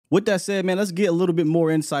With that said, man, let's get a little bit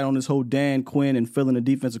more insight on this whole Dan Quinn and filling the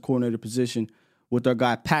defensive coordinator position with our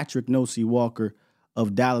guy Patrick Nosey Walker of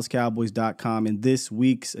DallasCowboys.com in this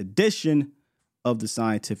week's edition of The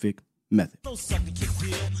Scientific Method.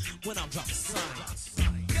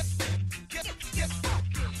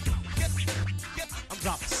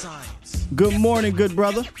 Good morning, good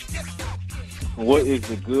brother. What is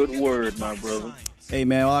the good word, my brother? Hey,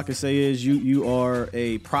 man, all I can say is you are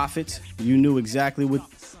a prophet. You knew exactly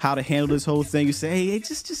how to handle this whole thing. You say, hey,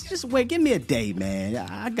 just wait. Give me a day, man.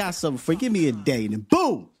 I got something for you. Give me a day. And then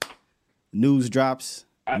boom, news drops.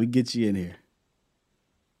 We get you in here.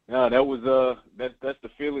 Yeah, that was that's the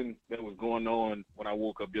feeling that was going on when I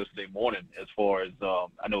woke up yesterday morning. As far as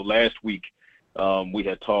I know, last week we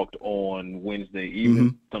had talked on Wednesday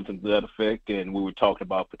evening, something to that effect, and we were talking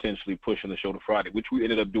about potentially pushing the show to Friday, which we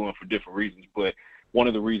ended up doing for different reasons. But one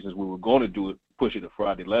of the reasons we were going to do it, push it to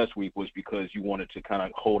Friday last week, was because you wanted to kind of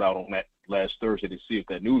hold out on that last Thursday to see if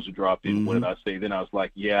that news would drop. And what did I say? Then I was like,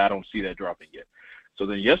 yeah, I don't see that dropping yet. So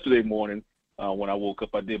then yesterday morning, when I woke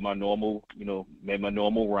up, I did my normal, made my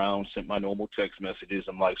normal round, sent my normal text messages.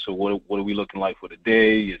 I'm like, so what are we looking like for the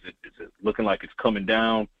day? Is it looking like it's coming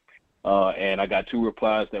down? And I got two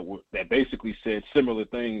replies that basically said similar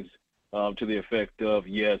things to the effect of,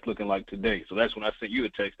 yeah, it's looking like today. So that's when I sent you the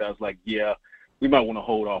text. I was like, yeah, we might want to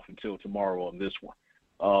hold off until tomorrow on this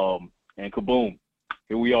one. And kaboom,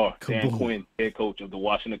 here we are. Kaboom. Dan Quinn, head coach of the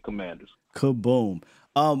Washington Commanders. Kaboom.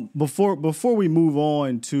 Before we move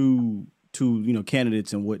on to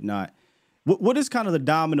candidates and whatnot, what is kind of the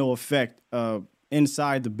domino effect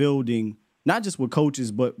inside the building, not just with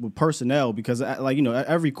coaches but with personnel? Because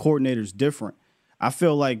every coordinator is different. I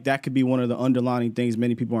feel like that could be one of the underlining things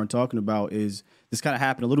many people aren't talking about. Is this kind of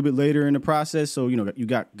happened a little bit later in the process? So you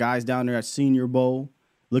got guys down there at Senior Bowl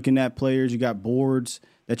looking at players. You got boards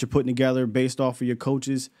that you're putting together based off of your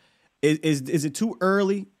coaches. Is it too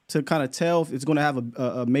early to kind of tell if it's going to have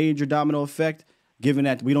a major domino effect, given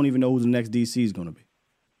that we don't even know who the next DC is going to be?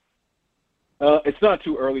 It's not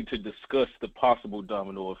too early to discuss the possible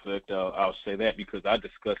domino effect. I'll say that because I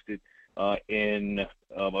discussed it in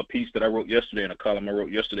a piece that I wrote yesterday, in a column I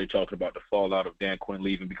wrote yesterday, talking about the fallout of Dan Quinn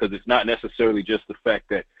leaving, because it's not necessarily just the fact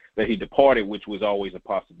that he departed, which was always a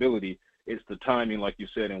possibility. It's the timing, like you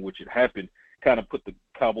said, in which it happened, kind of put the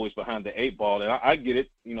Cowboys behind the eight ball. And I get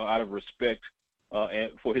it, out of respect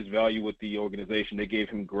and for his value with the organization. They gave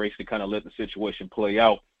him grace to kind of let the situation play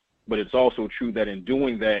out. But it's also true that in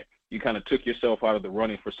doing that, you kind of took yourself out of the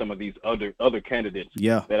running for some of these other candidates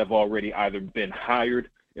that have already either been hired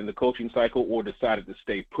in the coaching cycle or decided to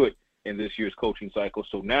stay put in this year's coaching cycle.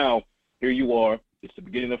 So now here you are. It's the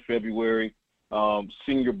beginning of February.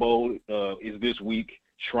 Senior Bowl is this week.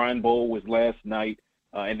 Shrine Bowl was last night.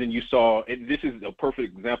 And then you saw, and this is a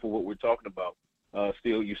perfect example of what we're talking about.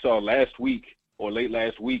 Still, you saw last week or late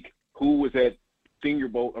last week who was at who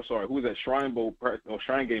was at Shrine Bowl or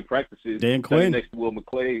Shrine Game practices. Dan Quinn next to Will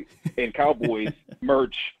McClay and Cowboys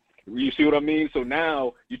merch. You see what I mean? So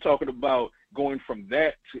now you're talking about going from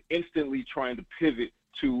that to instantly trying to pivot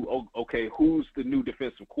to, okay, who's the new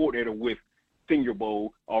defensive coordinator with Senior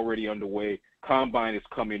Bowl already underway? Combine is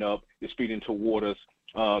coming up. It's speeding toward us.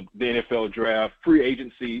 The NFL draft, free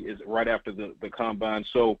agency is right after the Combine.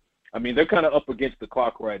 So, I mean, they're kind of up against the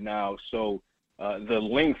clock right now. So the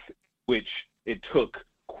length which it took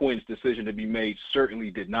Quinn's decision to be made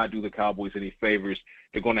certainly did not do the Cowboys any favors.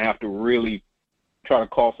 They're going to have to really try to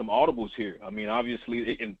call some audibles here. I mean,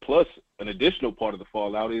 obviously, and plus an additional part of the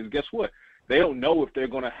fallout is, guess what? They don't know if they're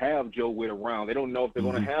going to have Joe Witt around. They don't know if they're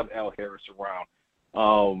going to have Al Harris around.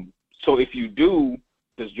 So if you do,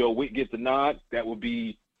 does Joe Witt get the nod? That would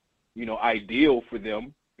be, ideal for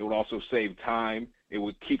them. It would also save time. It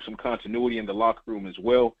would keep some continuity in the locker room as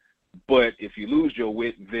well. But if you lose Joe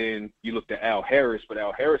Witt, then you look to Al Harris. But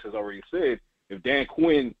Al Harris has already said, if Dan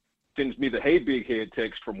Quinn sends me the "Hey Big Head"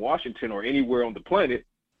 text from Washington or anywhere on the planet,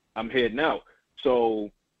 I'm heading out. So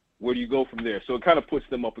where do you go from there? So it kind of puts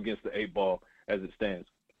them up against the eight ball as it stands.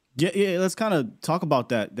 Yeah. Let's kind of talk about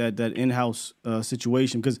that in-house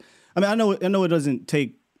situation, because I know it doesn't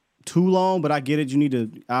take too long, but I get it. You need to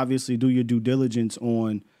obviously do your due diligence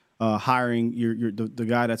on hiring the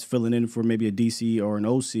guy that's filling in for maybe a DC or an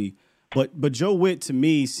OC. But Joe Witt to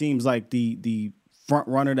me seems like the front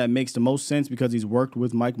runner that makes the most sense because he's worked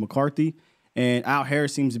with Mike McCarthy, and Al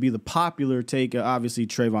Harris seems to be the popular take. Obviously,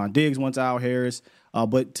 Trayvon Diggs wants Al Harris,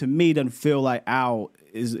 but to me, it doesn't feel like Al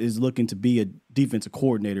is looking to be a defensive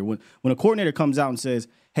coordinator. When a coordinator comes out and says,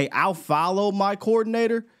 "Hey, I'll follow my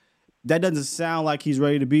coordinator," that doesn't sound like he's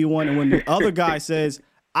ready to be one. And when the other guy says,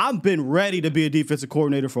 "I've been ready to be a defensive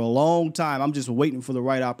coordinator for a long time. I'm just waiting for the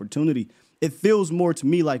right opportunity," it feels more to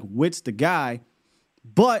me like Witt's the guy.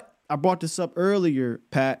 But I brought this up earlier,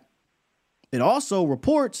 Pat. It also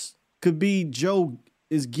reports could be Joe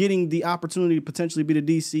is getting the opportunity to potentially be the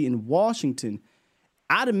DC in Washington.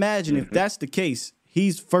 I'd imagine if that's the case,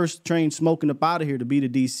 he's first train smoking up out of here to be the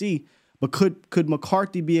DC. But could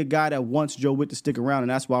McCarthy be a guy that wants Joe Witt to stick around, and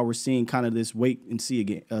that's why we're seeing kind of this wait and see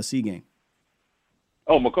game?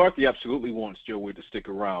 Oh, McCarthy absolutely wants Joe Witt to stick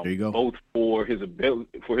around. There you go. Both for his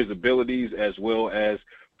abilities as well as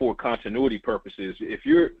for continuity purposes. If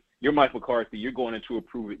you're Mike McCarthy, you're going into a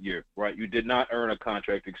prove-it year, right? You did not earn a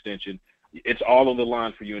contract extension. It's all on the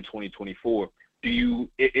line for you in 2024. If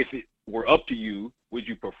it were up to you, would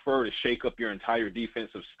you prefer to shake up your entire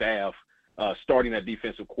defensive staff, starting that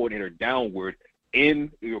defensive coordinator downward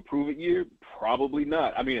in your prove-it year? Probably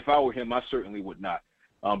not. I mean, if I were him, I certainly would not.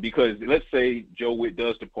 Because let's say Joe Witt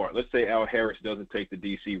does depart. Let's say Al Harris doesn't take the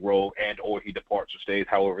DC role or he departs or stays,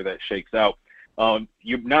 however that shakes out.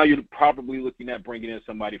 You're probably looking at bringing in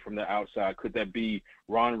somebody from the outside. Could that be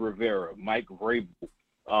Ron Rivera, Mike Vrabel,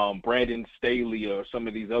 Brandon Staley, or some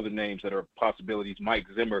of these other names that are possibilities, Mike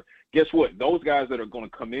Zimmer? Guess what? Those guys that are going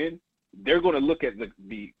to come in, they're going to look at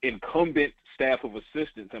the incumbent staff of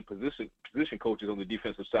assistants and position coaches on the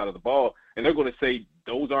defensive side of the ball, and they're going to say,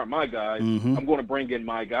 those aren't my guys. I'm going to bring in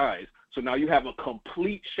my guys. So now you have a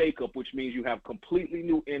complete shakeup, which means you have completely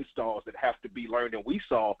new installs that have to be learned. And we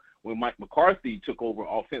saw when Mike McCarthy took over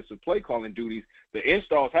offensive play calling duties, the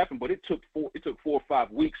installs happened, but it took 4 or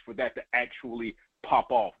 5 weeks for that to actually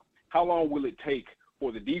pop off. How long will it take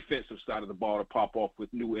for the defensive side of the ball to pop off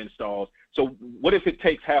with new installs? So what if it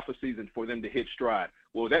takes half a season for them to hit stride?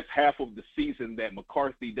 Well, that's half of the season that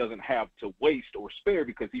McCarthy doesn't have to waste or spare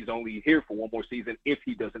because he's only here for one more season if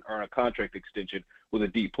he doesn't earn a contract extension with a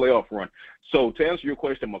deep playoff run. So to answer your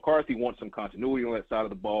question, McCarthy wants some continuity on that side of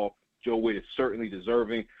the ball. Joe Witt is certainly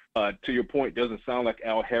deserving. To your point, doesn't sound like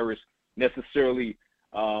Al Harris necessarily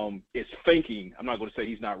is thinking. I'm not going to say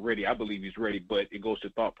he's not ready. I believe he's ready, but it goes to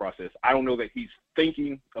thought process. I don't know that he's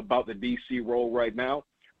thinking about the DC role right now,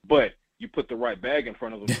 but you put the right bag in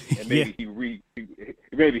front of him, and maybe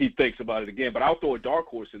maybe he thinks about it again. But I'll throw a dark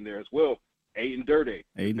horse in there as well. Aiden Durde,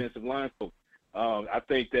 defensive line coach. I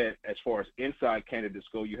think that as far as inside candidates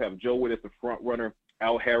go, you have Joe Witt as the front runner,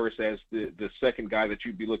 Al Harris as the second guy that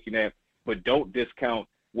you'd be looking at, but don't discount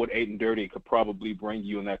what Aiden Durde could probably bring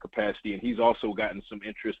you in that capacity. And he's also gotten some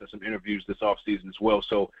interest and some interviews this offseason as well.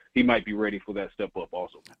 So he might be ready for that step up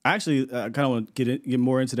also. Actually, I kind of want to get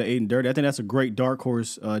more into the Aiden Durde. I think that's a great dark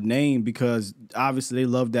horse name because obviously they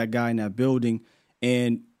love that guy in that building.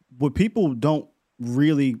 And what people don't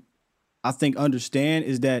really, I think, understand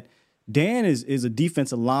is that Dan is a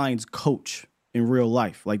defensive lines coach in real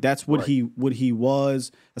life. Like that's what he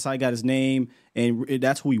was. That's how he got his name. And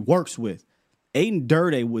that's who he works with. Aiden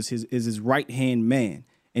Durde is his right-hand man,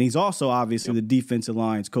 and he's also obviously the defensive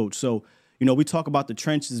lines coach. So, we talk about the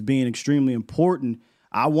trenches being extremely important.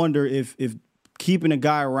 I wonder if keeping a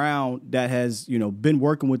guy around that has, been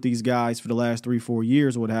working with these guys for the last 3-4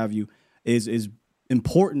 years or what have you is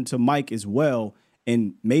important to Mike as well.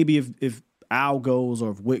 And maybe if Al goes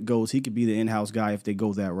or if Witt goes, he could be the in-house guy if they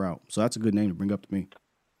go that route. So that's a good name to bring up to me.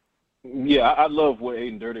 Yeah, I love what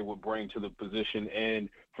Aiden Durde would bring to the position. And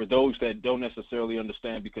for those that don't necessarily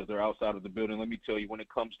understand because they're outside of the building, let me tell you, when it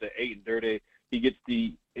comes to Aiden Durde, he's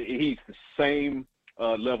the same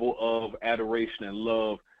level of adoration and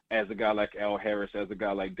love as a guy like Al Harris, as a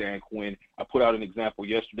guy like Dan Quinn. I put out an example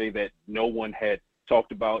yesterday that no one had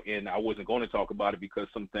talked about, and I wasn't going to talk about it because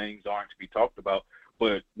some things aren't to be talked about.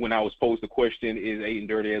 But when I was posed the question, is Aiden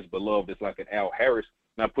Durde as beloved as like an Al Harris?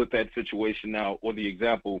 And I put that situation now or the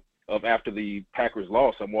example of after the Packers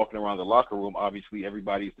lost, I'm walking around the locker room. Obviously,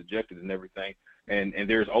 everybody's dejected and everything. And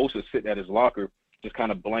there's Osa sitting at his locker, just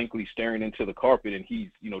kind of blankly staring into the carpet. And he's,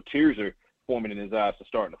 tears are forming in his eyes and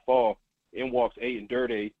starting to fall. In walks Aiden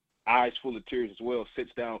Durde, eyes full of tears as well,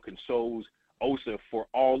 sits down, consoles Osa for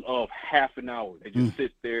all of half an hour. They just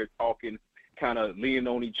sit there talking, kind of leaning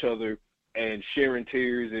on each other and sharing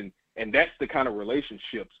tears. And that's the kind of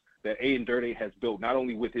relationships that Aiden Durde has built, not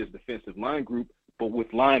only with his defensive line group, but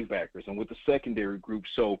with linebackers and with the secondary group.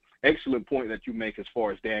 So excellent point that you make as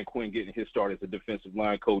far as Dan Quinn getting his start as a defensive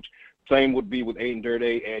line coach. Same would be with Aiden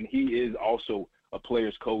Durde, and he is also a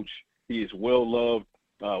player's coach. He is well-loved,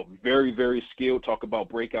 very, very skilled. Talk about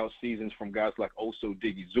breakout seasons from guys like Oso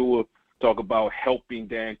Digizua. Talk about helping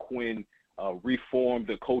Dan Quinn reform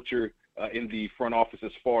the culture in the front office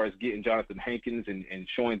as far as getting Jonathan Hankins and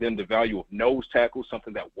showing them the value of nose tackles,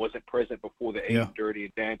 something that wasn't present before the Aiden Durde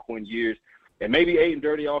and Dan Quinn years. And maybe Aiden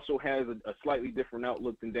Durde also has a slightly different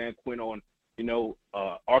outlook than Dan Quinn on,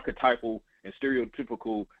 archetypal and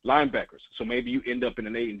stereotypical linebackers. So maybe you end up in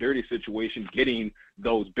an 8 and dirty situation getting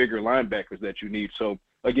those bigger linebackers that you need. So,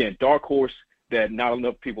 again, dark horse that not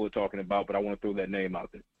enough people are talking about, but I want to throw that name out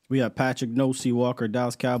there. We have Patrick No. C. Walker,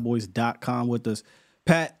 DallasCowboys.com with us.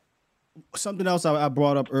 Pat, something else I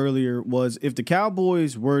brought up earlier was if the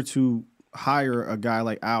Cowboys were to hire a guy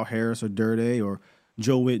like Al Harris or Dirty or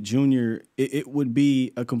Joe Witt Jr., it would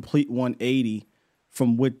be a complete 180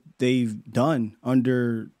 from what they've done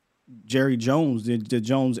under Jerry Jones, the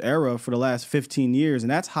Jones era for the last 15 years, and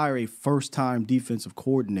that's hire a first-time defensive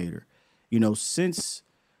coordinator. Since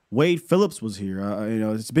Wade Phillips was here,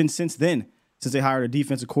 it's been since then, since they hired a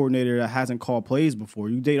defensive coordinator that hasn't called plays before.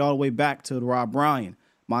 You date all the way back to Rob Ryan,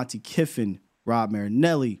 Monty Kiffin, Rob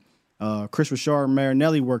Marinelli, Chris Richard and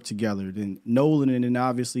Marinelli worked together, then Nolan, and then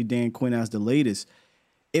obviously Dan Quinn as the latest.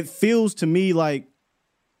 It feels to me like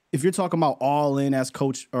if you're talking about all in as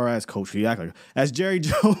Jerry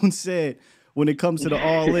Jones said, when it comes to the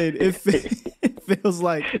all in, it feels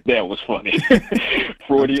like that was funny.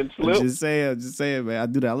 Freudian slip. Just saying, man. I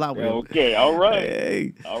do that a lot with him. Okay, all right.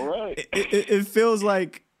 Hey, all right. It feels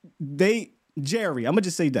like Jerry, I'm gonna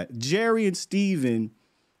just say that Jerry and Steven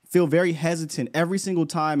feel very hesitant every single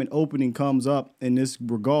time an opening comes up in this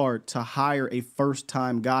regard to hire a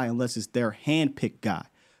first-time guy unless it's their hand-picked guy.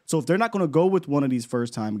 So if they're not going to go with one of these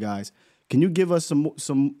first-time guys, can you give us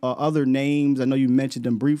some other names? I know you mentioned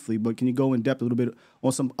them briefly, but can you go in depth a little bit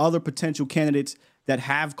on some other potential candidates that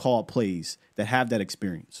have called plays, that have that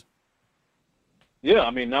experience? Yeah,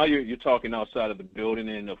 I mean, now you're talking outside of the building,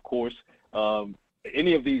 and of course,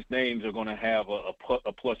 any of these names are going to have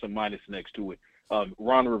a plus or minus next to it.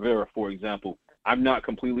 Ron Rivera, for example, I'm not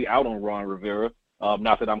completely out on Ron Rivera.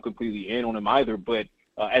 Not that I'm completely in on him either, but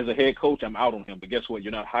as a head coach, I'm out on him. But guess what?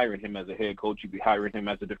 You're not hiring him as a head coach. You'd be hiring him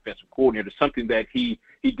as a defensive coordinator, something that he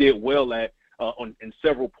did well at in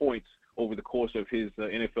several points over the course of his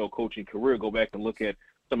NFL coaching career. Go back and look at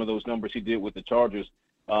some of those numbers he did with the Chargers,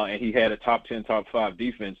 and he had a top 10, top 5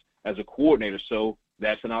 defense as a coordinator. So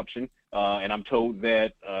that's an option. And I'm told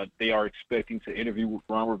that they are expecting to interview with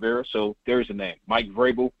Ron Rivera. So there's a name. Mike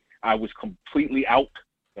Vrabel, I was completely out,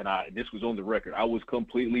 and this was on the record. I was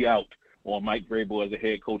completely out on Mike Vrabel as a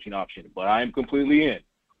head coaching option. But I am completely in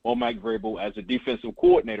on Mike Vrabel as a defensive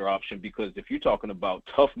coordinator option, because if you're talking about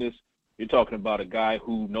toughness, you're talking about a guy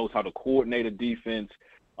who knows how to coordinate a defense,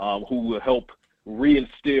 who will help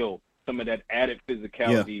reinstill some of that added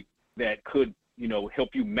physicality that could, help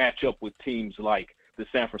you match up with teams like the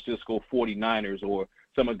San Francisco 49ers or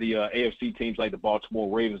some of the AFC teams like the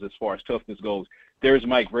Baltimore Ravens as far as toughness goes. There's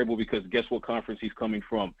Mike Vrabel, because guess what conference he's coming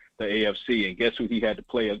from? The AFC. And guess who he had to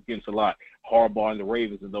play against a lot? Harbaugh and the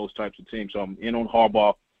Ravens and those types of teams. So I'm in on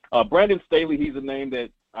Harbaugh. Brandon Staley, he's a name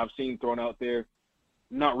that I've seen thrown out there.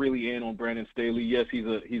 Not really in on Brandon Staley. Yes,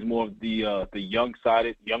 he's more of the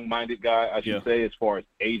young-minded guy, I should say, as far as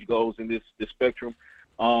age goes in this spectrum.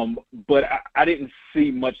 But I didn't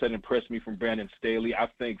see much that impressed me from Brandon Staley. I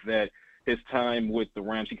think that his time with the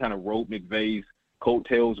Rams, he kind of rode McVay's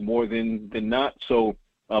coattails more than not. So,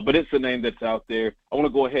 but it's a name that's out there. I want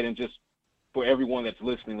to go ahead and just, for everyone that's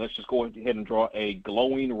listening, let's just go ahead and draw a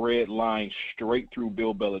glowing red line straight through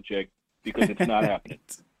Bill Belichick, because it's not happening.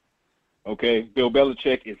 Okay? Bill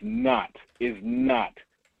Belichick is not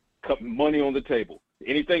money on the table.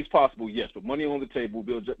 Anything's possible, yes, but money on the table,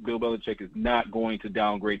 Bill Belichick is not going to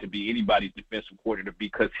downgrade to be anybody's defensive coordinator,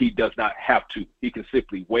 because he does not have to. He can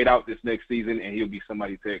simply wait out this next season, and he'll be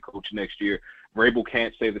somebody's head coach next year. Vrabel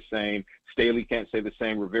can't say the same. Staley can't say the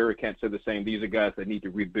same. Rivera can't say the same. These are guys that need to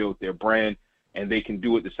rebuild their brand, and they can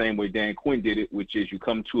do it the same way Dan Quinn did it, which is you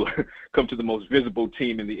come to the most visible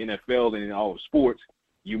team in the NFL and in all of sports.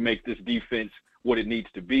 You make this defense what it needs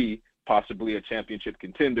to be, possibly a championship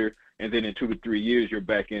contender, and then in 2 to 3 years, you're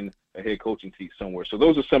back in a head coaching seat somewhere. So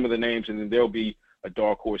those are some of the names, and then there'll be a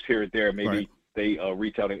dark horse here or there. Maybe they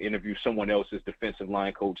reach out and interview someone else's defensive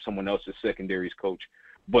line coach, someone else's secondaries coach.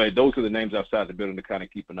 But those are the names outside the building to kind of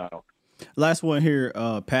keep an eye on. Last one here,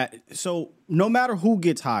 Pat. So no matter who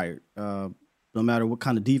gets hired, no matter what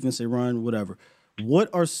kind of defense they run, whatever, what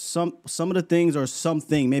are some of the things or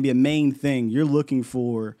something, maybe a main thing you're looking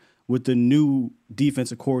for with the new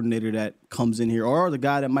defensive coordinator that comes in here, or the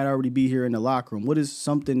guy that might already be here in the locker room? What is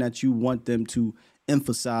something that you want them to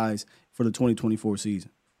emphasize for the 2024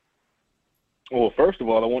 season? Well, first of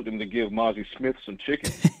all, I want them to give Mozzie Smith some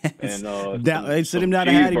chicken and send him down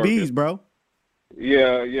to Hattie B's, bro.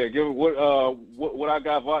 Yeah. Give him what I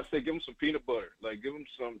got. Vought said, give him some peanut butter. Like, give him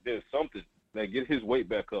something. Like, get his weight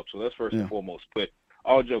back up. So that's first and foremost. But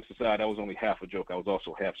all jokes aside, that was only half a joke. I was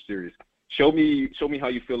also half serious. Show me how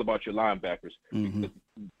you feel about your linebackers. Mm-hmm.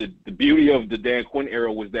 The beauty of the Dan Quinn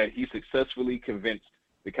era was that he successfully convinced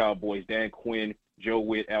the Cowboys, Dan Quinn, Joe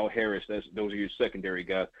Witt, Al Harris, those are your secondary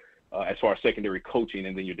guys, as far as secondary coaching,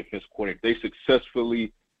 and then your defensive coordinator. They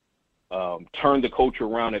successfully turned the culture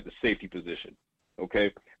around at the safety position,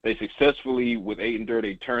 okay? They successfully, with Aiden Durr,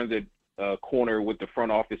 they turned the corner with the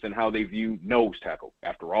front office and how they view nose tackle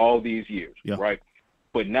after all these years, right?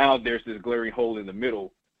 But now there's this glaring hole in the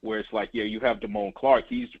middle where it's like, yeah, you have Damone Clark.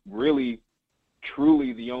 He's really,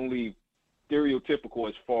 truly the only stereotypical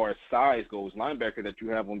as far as size goes linebacker that you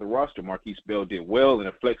have on the roster. Marquise Bell did well in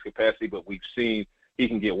a flex capacity, but we've seen he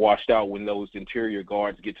can get washed out when those interior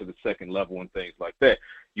guards get to the second level and things like that.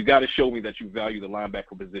 You got to show me that you value the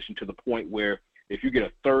linebacker position to the point where if you get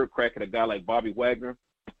a third crack at a guy like Bobby Wagner,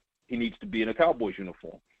 he needs to be in a Cowboys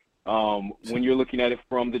uniform. When you're looking at it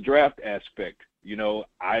from the draft aspect, you know,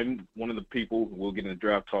 I'm one of the people, we'll get in the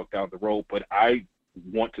draft talk down the road, but I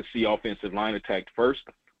want to see offensive line attacked first.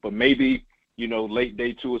 But maybe, you know, late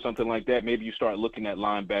day 2 or something like that, maybe you start looking at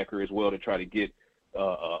linebacker as well to try to get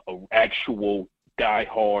an actual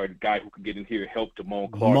die-hard guy who can get in here and help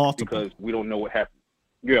Damone Clark because we don't know what happens.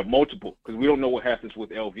 Yeah, multiple, because we don't know what happens with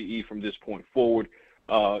LVE from this point forward.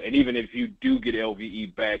 And even if you do get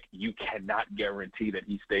LVE back, you cannot guarantee that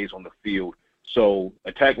he stays on the field. So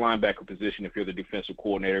attack linebacker position if you're the defensive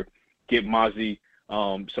coordinator. Get Mozzie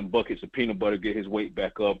some buckets of peanut butter, get his weight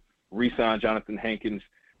back up, re-sign Jonathan Hankins.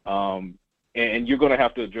 And you're going to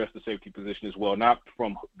have to address the safety position as well, not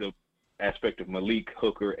from the aspect of Malik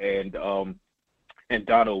Hooker and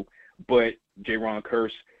Donald, but Jaron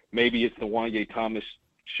Kearse. Maybe it's the Wanye Thomas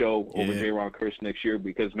show over Jaron Kearse next year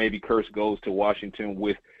because maybe Kearse goes to Washington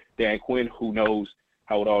with Dan Quinn. Who knows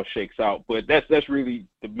how it all shakes out. But that's really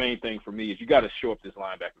the main thing for me is you got to show up this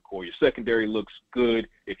linebacker core. Your secondary looks good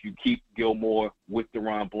if you keep Gilmore with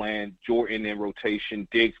DeRon Bland, Jordan in rotation,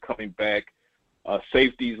 Diggs coming back.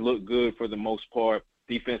 Safeties look good for the most part.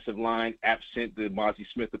 Defensive line, absent the Mozzie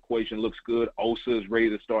Smith equation, looks good. Osa is ready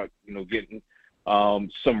to start, you know, getting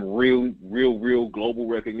some real global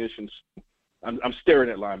recognition. I'm staring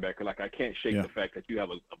at linebacker like I can't shake the fact that you have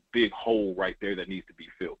a big hole right there that needs to be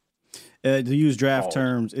filled. To use draft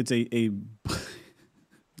terms, it's a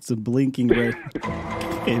blinking red.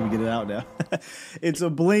 Can't even get it out now. It's a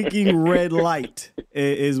blinking red light,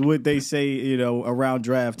 is what they say. You know, around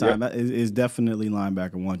draft time is definitely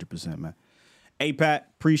linebacker 100%, man. Hey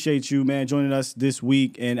Pat, appreciate you, man, joining us this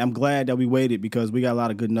week, and I'm glad that we waited because we got a lot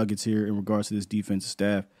of good nuggets here in regards to this defensive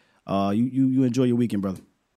staff. You enjoy your weekend, brother.